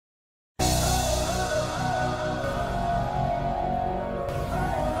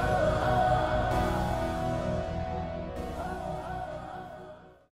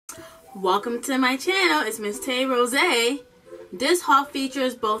Welcome to my channel. It's Miss Tay Rosé. This haul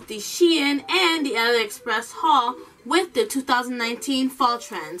features both the SheIn and the AliExpress haul with the 2019 fall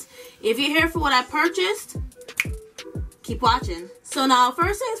trends. If you're here for what I purchased, keep watching. So now,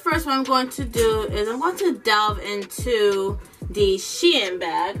 first things first, what I'm going to do is I'm going to delve into the SheIn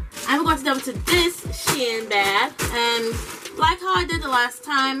bag. I'm going to delve into this SheIn bag, and like how I did the last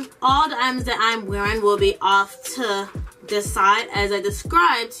time, all the items that I'm wearing will be off to the side as I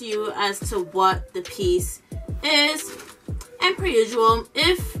describe to you as to what the piece is. And per usual,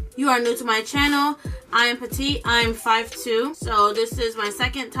 if you are new to my channel, I am petite, I am 5'2", so this is my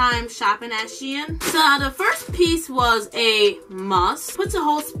second time shopping at SheIn. So now the first piece was a must. Puts a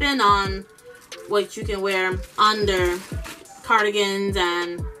whole spin on what you can wear under cardigans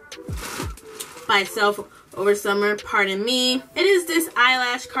and by itself over summer, pardon me. It is this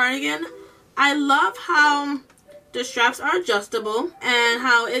eyelash cardigan. I love how the straps are adjustable and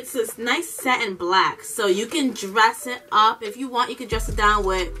how it's this nice satin black, so you can dress it up if you want. You can dress it down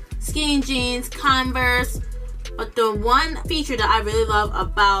with skinny jeans, Converse. But the one feature that I really love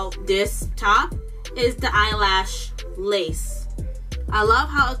about this top is the eyelash lace. I love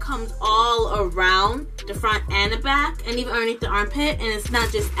how it comes all around the front and the back and even underneath the armpit, and it's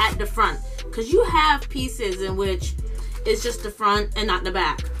not just at the front, because you have pieces in which it's just the front and not the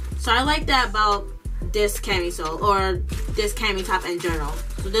back. So I like that about this camisole, or this cami top in general.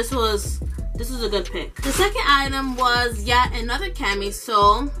 So this was a good pick. The second item was yet another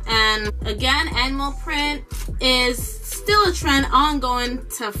camisole, and again, animal print is still a trend ongoing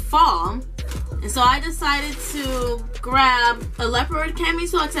to fall, and so I decided to grab a leopard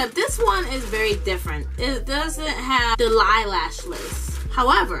camisole, except this one is very different. It doesn't have the eyelash lace.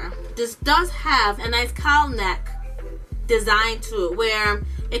 However, this does have a nice cowl neck design to it where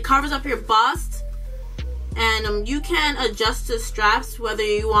it covers up your bust, and you can adjust the straps whether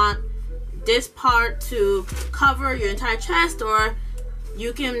you want this part to cover your entire chest, or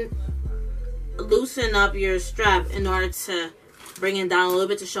you can loosen up your strap in order to bring it down a little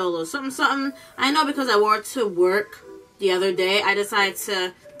bit to show a little something. I know because I wore it to work the other day, I decided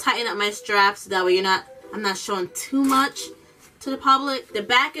to tighten up my straps so that way I'm not showing too much to the public. The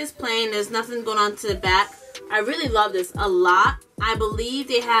back is plain, there's nothing going on to the back. I really love this a lot. I believe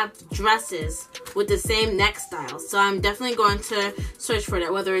they have dresses with the same neck style, so I'm definitely going to search for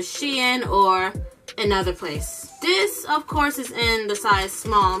that, whether it's SheIn or another place. This, of course, is in the size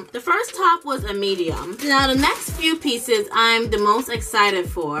small. The first top was a medium. Now, the next few pieces I'm the most excited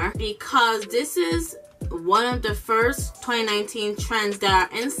for, because this is one of the first 2019 trends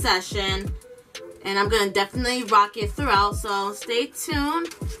that are in session, and I'm going to definitely rock it throughout, so stay tuned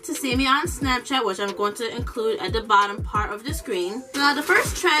to see me on Snapchat, which I'm going to include at the bottom part of the screen. Now, the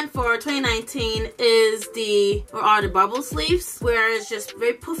first trend for 2019 is the bubble sleeves, where it's just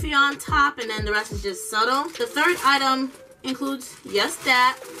very puffy on top and then the rest is just subtle. The third item includes, yes,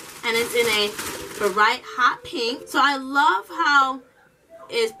 that, and it's in a bright hot pink. So I love how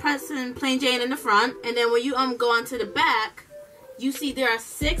it's pressing plain Jane in the front, and then when you go onto the back, you see there are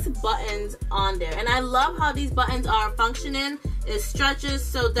 6 buttons on there, and I love how these buttons are functioning. It stretches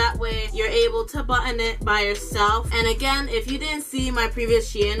so that way you're able to button it by yourself. And again, if you didn't see my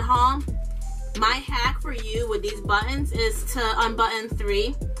previous SheIn haul, my hack for you with these buttons is to unbutton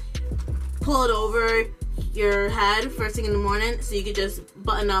 3, pull it over your head first thing in the morning so you can just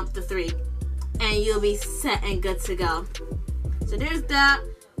button up the 3, and you'll be set and good to go. So there's that.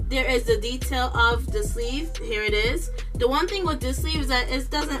 There is the detail of the sleeve. Here it is. The one thing with this sleeve is that it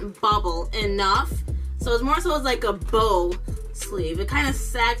doesn't bubble enough. So it's more so it's like a bow sleeve. It kind of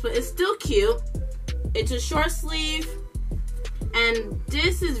sags, but it's still cute. It's a short sleeve. And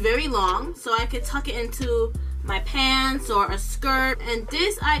this is very long, so I could tuck it into my pants or a skirt. And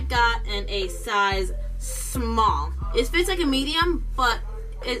this I got in a size small. It fits like a medium, but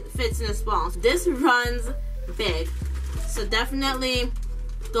it fits in a small. This runs big. So definitely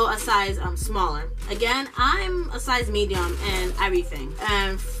go a size smaller. Again, I'm a size medium in everything,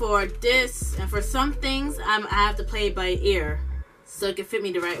 and for this and for some things I have to play by ear so it can fit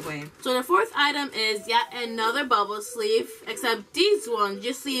me the right way. So the fourth item is yet another bubble sleeve, except these ones,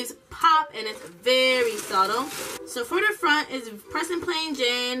 your sleeves pop and it's very subtle. So for the front is pressing plain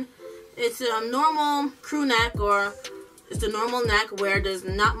Jane. It's a normal crew neck, or it's a normal neck where there's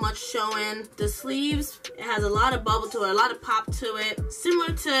not much showing. The sleeves, it has a lot of bubble to it, a lot of pop to it.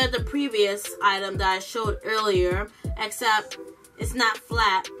 Similar to the previous item that I showed earlier, except it's not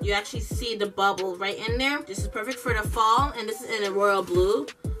flat. You actually see the bubble right in there. This is perfect for the fall, and this is in a royal blue,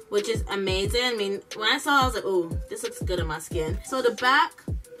 which is amazing. I mean, when I saw it, I was like, ooh, this looks good on my skin. So the back,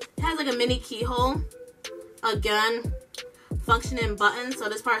 it has like a mini keyhole. Again, functioning buttons. So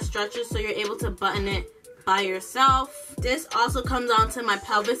this part stretches so you're able to button it by yourself. This also comes onto my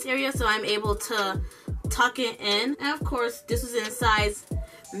pelvis area, so I'm able to tuck it in. And of course, this is in size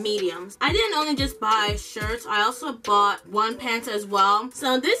medium. I didn't only just buy shirts, I also bought one pants as well.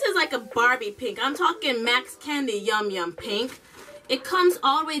 So this is like a Barbie pink. I'm talking Max Candy Yum Yum pink. It comes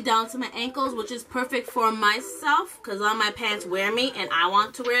all the way down to my ankles, which is perfect for myself because all my pants wear me and I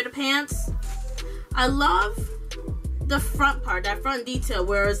want to wear the pants. I love the front part, that front detail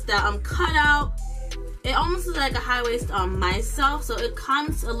where it's that cut out. It almost looks like a high waist on myself, so it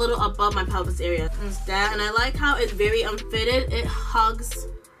comes a little above my pelvis area. It's that, and I like how it's very unfitted. It hugs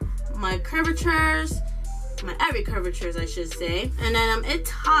my curvatures, my every curvatures I should say. And then it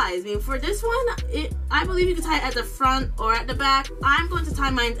ties. I mean, for this one, I believe you can tie it at the front or at the back. I'm going to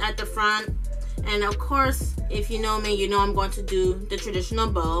tie mine at the front. And of course, if you know me, you know I'm going to do the traditional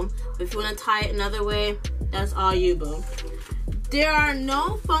bow. But if you want to tie it another way, that's all you, boo. There are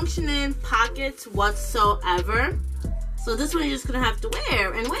no functioning pockets whatsoever. So this one you're just gonna have to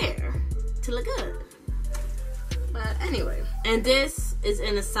wear to look good. But anyway, and this is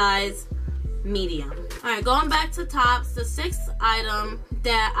in a size medium. Alright, going back to tops, the sixth item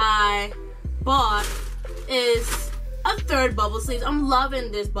that I bought is a third bubble sleeve. I'm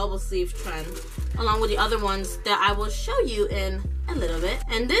loving this bubble sleeve trend, along with the other ones that I will show you in a little bit.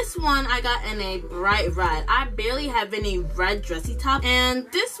 And this one I got in a bright red. I barely have any red dressy top,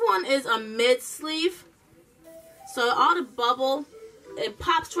 and this one is a mid sleeve, so all the bubble, it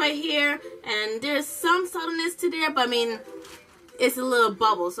pops right here, and there's some subtleness to there, but I mean, it's a little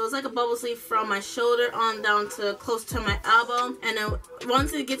bubble, so it's like a bubble sleeve from my shoulder on down to close to my elbow. And then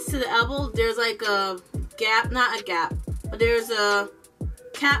once it gets to the elbow, there's like a gap, not a gap, but there's a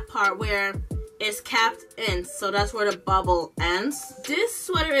cap part where it's capped in, so that's where the bubble ends. This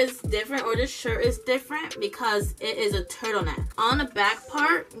sweater is different, or this shirt is different, because it is a turtleneck. On the back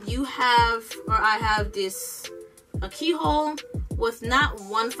part, you have, or I have this, a keyhole with not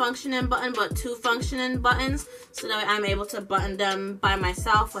one functioning button, but two functioning buttons, so that way I'm able to button them by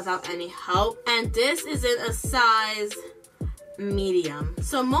myself without any help. And this is in a size medium.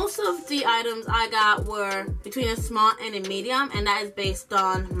 So most of the items I got were between a small and a medium, and that is based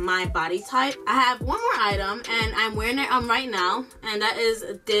on my body type. I have one more item, and I'm wearing it on right now, and that is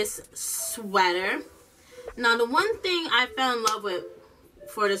this sweater. Now, the one thing I fell in love with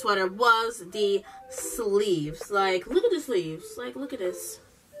for the sweater was the sleeves. Like, look at the sleeves. Like, look at this.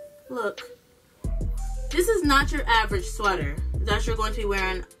 Look. This is not your average sweater that you're going to be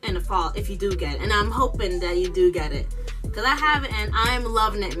wearing in the fall, if you do get it. And I'm hoping that you do get it, because I have it and I'm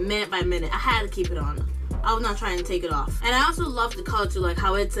loving it minute by minute. I had to keep it on. I was not trying to take it off. And I also love the color too, like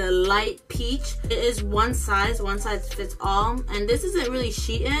how it's a light peach. It is one size fits all. And this isn't really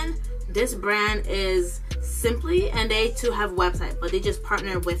SheIn. This brand is Simply, and they too have a website, but they just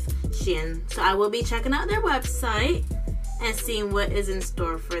partner with SheIn. So I will be checking out their website and seeing what is in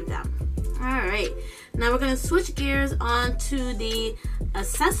store for them. Alright, now we're going to switch gears on to the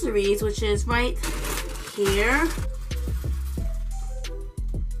accessories, which is right here.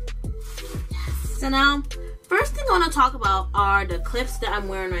 So now, first thing I want to talk about are the clips that I'm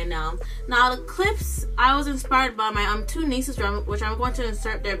wearing right now. Now the clips, I was inspired by my two nieces, which I'm going to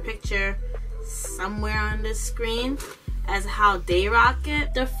insert their picture somewhere on this screen as how they rock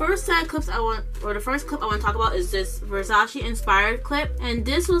it. The first set of clips the first clip I want to talk about is this Versace inspired clip, and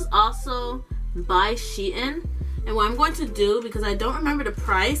this was also by SheIn. And what I'm going to do, because I don't remember the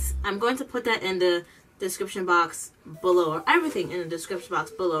price, I'm going to put that in the description box below, or everything in the description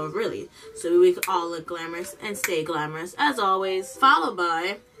box below, really, so we can all look glamorous and stay glamorous as always. Followed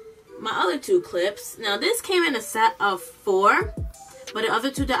by my other two clips. Now this came in a set of 4, but the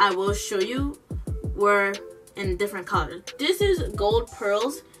other two that I will show you were in different colors. This is gold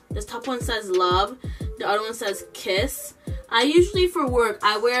pearls. This top one says love, the other one says kiss. I usually for work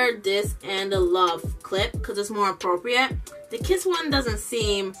I wear this and the love clip because it's more appropriate. The kiss one doesn't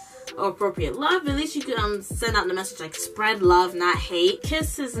seem appropriate. Love, at least you could send out the message like spread love, not hate.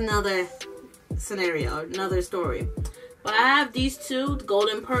 Kiss is another scenario, another story. But I have these two, the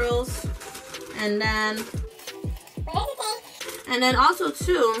golden pearls, and then also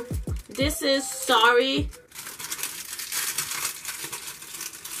too, this is sorry.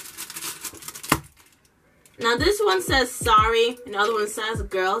 Now this one says sorry, and the other one says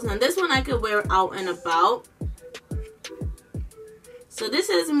girls. Now this one I could wear out and about. So this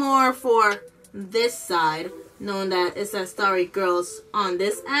is more for this side, knowing that it says sorry girls on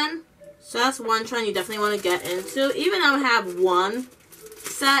this end. So that's one trend you definitely want to get into. Even though I have one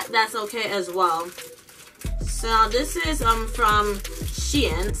set, that's okay as well. So this is from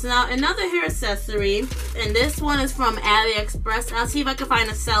SheIn. So now another hair accessory, and this one is from AliExpress. I'll see if I can find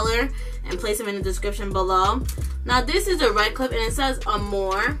a seller and place them in the description below. Now this is a red clip and it says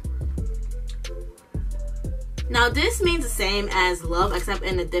Amor. Now this means the same as love except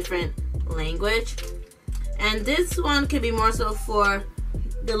in a different language. And this one could be more so for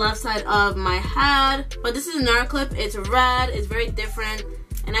the left side of my head. But this is another clip. It's red. It's very different.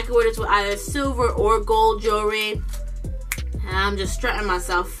 And I can wear this with either silver or gold jewelry. And I'm just strutting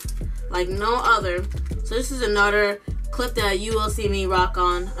myself like no other. So this is another clip that you will see me rock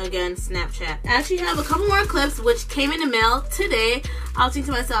on, again, Snapchat. I actually have a couple more clips which came in the mail today. I was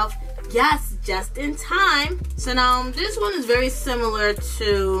thinking to myself, yes, just in time. So now this one is very similar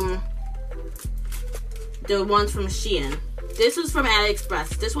to the ones from SheIn. This was from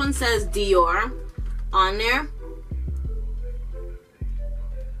AliExpress. This one says Dior on there.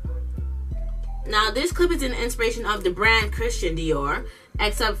 Now this clip is an inspiration of the brand Christian Dior,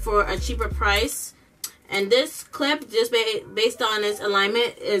 except for a cheaper price. And this clip, just based on its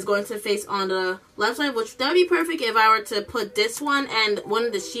alignment, is going to face on the left side, which that would be perfect if I were to put this one and one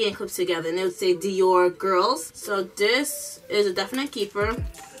of the SheIn clips together, and it would say Dior Girls. So this is a definite keeper.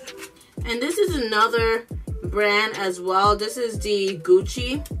 And this is another brand as well. This is the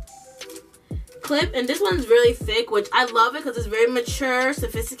Gucci clip, and this one's really thick, which I love it because it's very mature,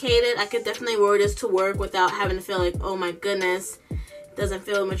 sophisticated. I could definitely wear this to work without having to feel like, oh my goodness, doesn't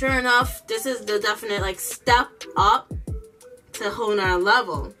feel mature enough. This is the definite like step up to a whole nother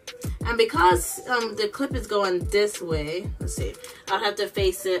level. And because the clip is going this way, let's see, I'll have to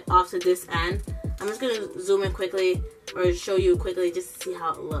face it off to this end. I'm just gonna zoom in quickly or show you quickly just to see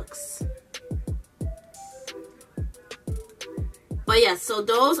how it looks. But yes, so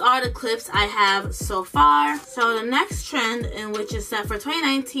those are the clips I have so far. So the next trend, in which is set for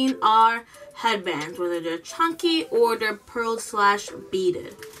 2019, are headbands, whether they're chunky or they're pearled /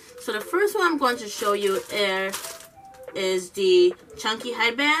 beaded. So the first one I'm going to show you is the chunky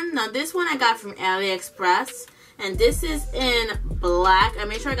headband. Now this one I got from AliExpress, and this is in black. I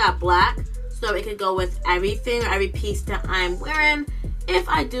made sure I got black so it could go with everything or every piece that I'm wearing if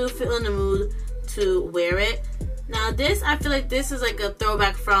I do feel in the mood to wear it. Now this, I feel like this is like a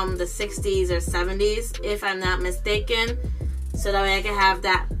throwback from the 60s or 70s, if I'm not mistaken. So that way I can have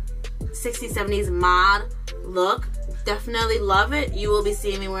that 60s, 70s mod look. Definitely love it. You will be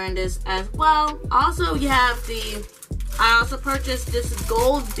seeing me wearing this as well. Also, you have I also purchased this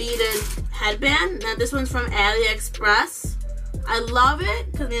gold beaded headband. Now this one's from AliExpress. I love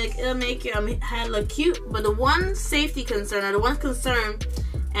it because it'll make your head look cute. But the one safety concern, or the one concern,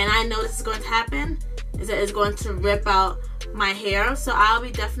 and I know this is going to happen, is that it's going to rip out my hair. So I'll be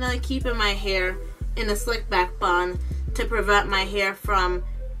definitely keeping my hair in a slick back bun to prevent my hair from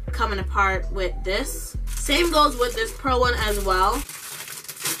coming apart with this. Same goes with this pearl one as well.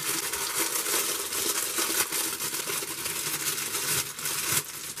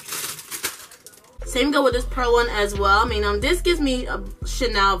 Same go with this pearl one as well. I mean, this gives me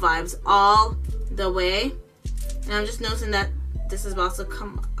Chanel vibes all the way. And I'm just noticing that this is about to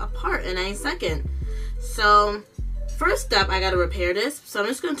come apart in any second. So first step, I gotta repair this. So I'm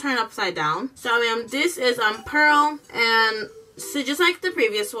just gonna turn it upside down. So this is pearl, and so just like the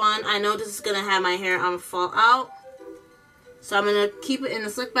previous one, I know this is gonna have my hair fall out. So I'm gonna keep it in a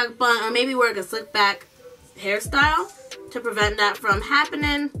slick back bun, or maybe work a slick back hairstyle to prevent that from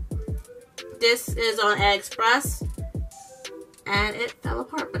happening. This is on AliExpress, and it fell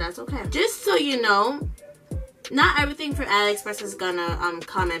apart, but that's okay. Just so you know, not everything from AliExpress is gonna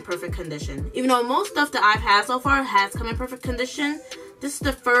come in perfect condition. Even though most stuff that I've had so far has come in perfect condition, this is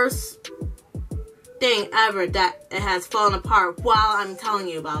the first thing ever that it has fallen apart while I'm telling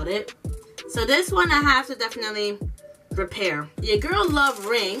you about it. So this one I have to definitely repair. Your girl love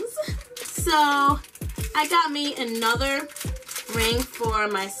rings, so I got me another ring for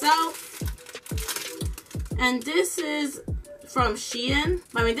myself. And this is from SheIn.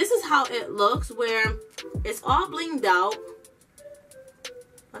 I mean, this is how it looks, where it's all blinged out.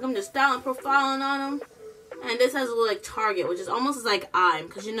 Like I'm just styling, profiling on them. And this has a little like target, which is almost like eye,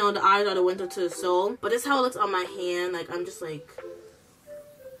 because you know the eyes are the window to the soul. But this is how it looks on my hand. Like I'm just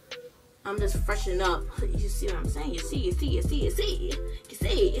freshening up. You see what I'm saying? You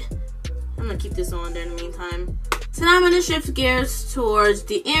see. I'm gonna keep this on there in the meantime. So now I'm gonna shift gears towards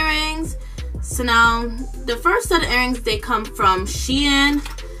the earrings. So now the first set of earrings, they come from SheIn.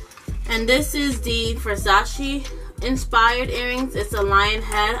 And this is the Versace inspired earrings. It's a lion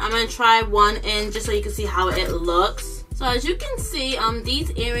head. I'm going to try one in just so you can see how it looks. So as you can see, these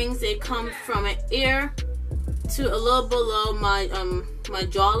earrings, they come from an ear to a little below my my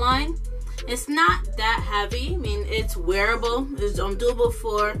jawline. It's not that heavy. I mean, it's wearable. It's doable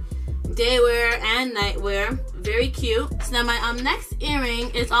for day wear and night wear. Very cute. So now my next earring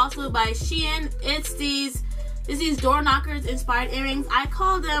is also by SheIn. It's these door knockers inspired earrings. I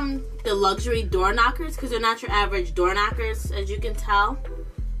call them the luxury door knockers because they're not your average door knockers, as you can tell.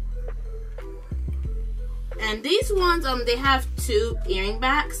 And these ones, they have 2 earring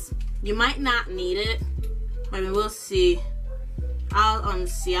backs. You might not need it. I mean, we'll see. I'll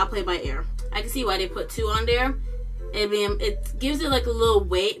see. I'll play by ear. I can see why they put 2 on there. I mean, it gives it like a little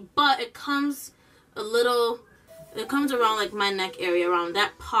weight, but it comes around like my neck area, around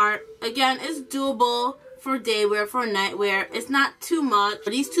that part. Again, it's doable for day wear, for night wear. It's not too much.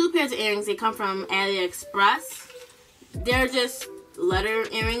 These 2 pairs of earrings, they come from AliExpress. They're just letter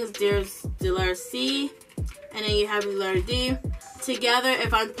earrings. There's the letter C, and then you have the letter D. Together,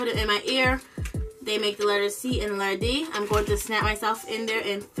 if I put it in my ear, they make the letter C and the letter D. I'm going to snap myself in there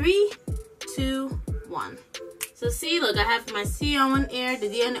in 3, 2, 1. So see, look, I have my C on one ear, the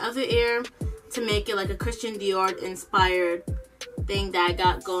D on the other ear, to make it like a Christian Dior inspired thing that I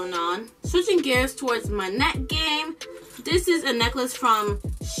got going on. Switching gears towards my neck game. This is a necklace from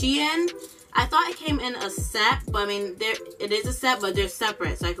SheIn. I thought it came in a set, but I mean, it is a set, but they're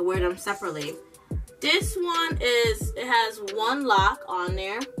separate, so I can wear them separately. This one it has 1 lock on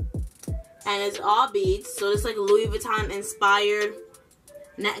there, and it's all beads, so it's like a Louis Vuitton inspired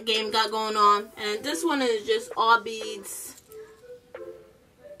neck game got going on. And this one is just all beads,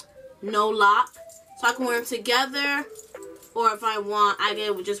 no lock, so I can wear them together, or if I want, I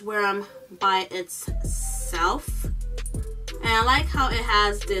can just wear them by itself. And I like how it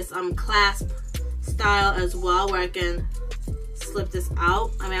has this clasp style as well, where I can slip this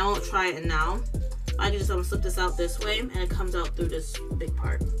out. I mean, I won't try it now. I can just slip this out this way, and it comes out through this big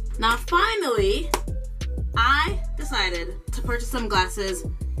part. Now finally, I decided to purchase some glasses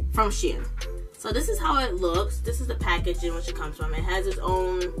from SheIn. So this is how it looks. This is the package in which it comes from. It has its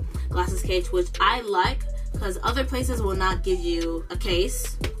own glasses case, which I like because other places will not give you a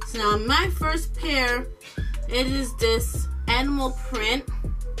case. So now my first pair, it is this animal print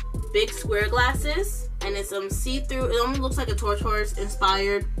big square glasses, and it's see-through. It almost looks like a tortoise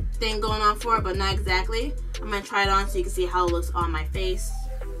inspired thing going on for it, but not exactly. I'm gonna try it on so you can see how it looks on my face.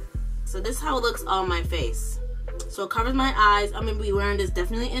 So this is how it looks on my face. So it covers my eyes. I'm gonna be wearing this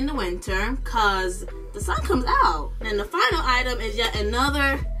definitely in the winter because the sun comes out. And the final item is yet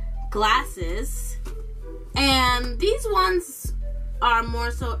another glasses, and these ones are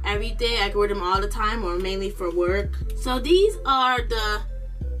more so everyday. I can wear them all the time, or mainly for work. So these are the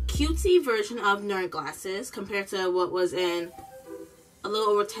cutesy version of nerd glasses compared to what was in a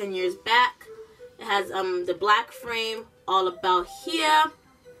little over 10 years back. It has the black frame all about here,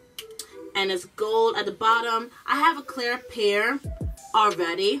 and it's gold at the bottom. I have a clear pair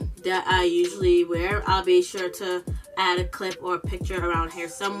already that I usually wear. I'll be sure to add a clip or a picture around here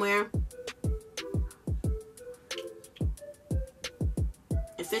somewhere.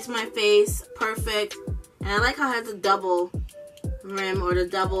 It fits my face perfect, and I like how it has a double rim or the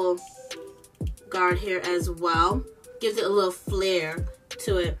double guard here as well. Gives it a little flair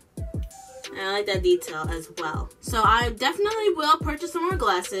to it, and I like that detail as well. So I definitely will purchase some more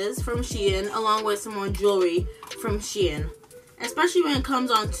glasses from SheIn, along with some more jewelry from SheIn, especially when it comes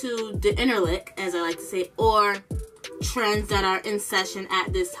on to the interlick, as I like to say, or trends that are in session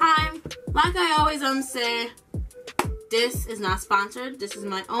at this time. Like I always say, this is not sponsored. This is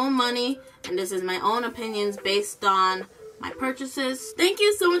my own money, and this is my own opinions based on my purchases. Thank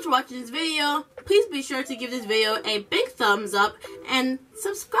you so much for watching this video. Please be sure to give this video a big thumbs up and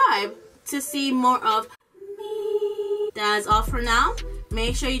subscribe to see more of me. That is all for now.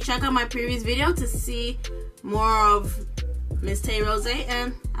 Make sure you check out my previous video to see more of Miss Tay Rosé,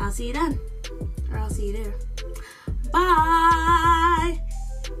 and I'll see you then. Or I'll see you there. Bye!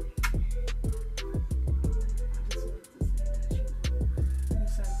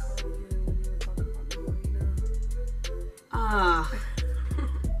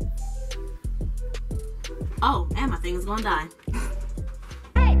 Oh, and my thing is gonna die.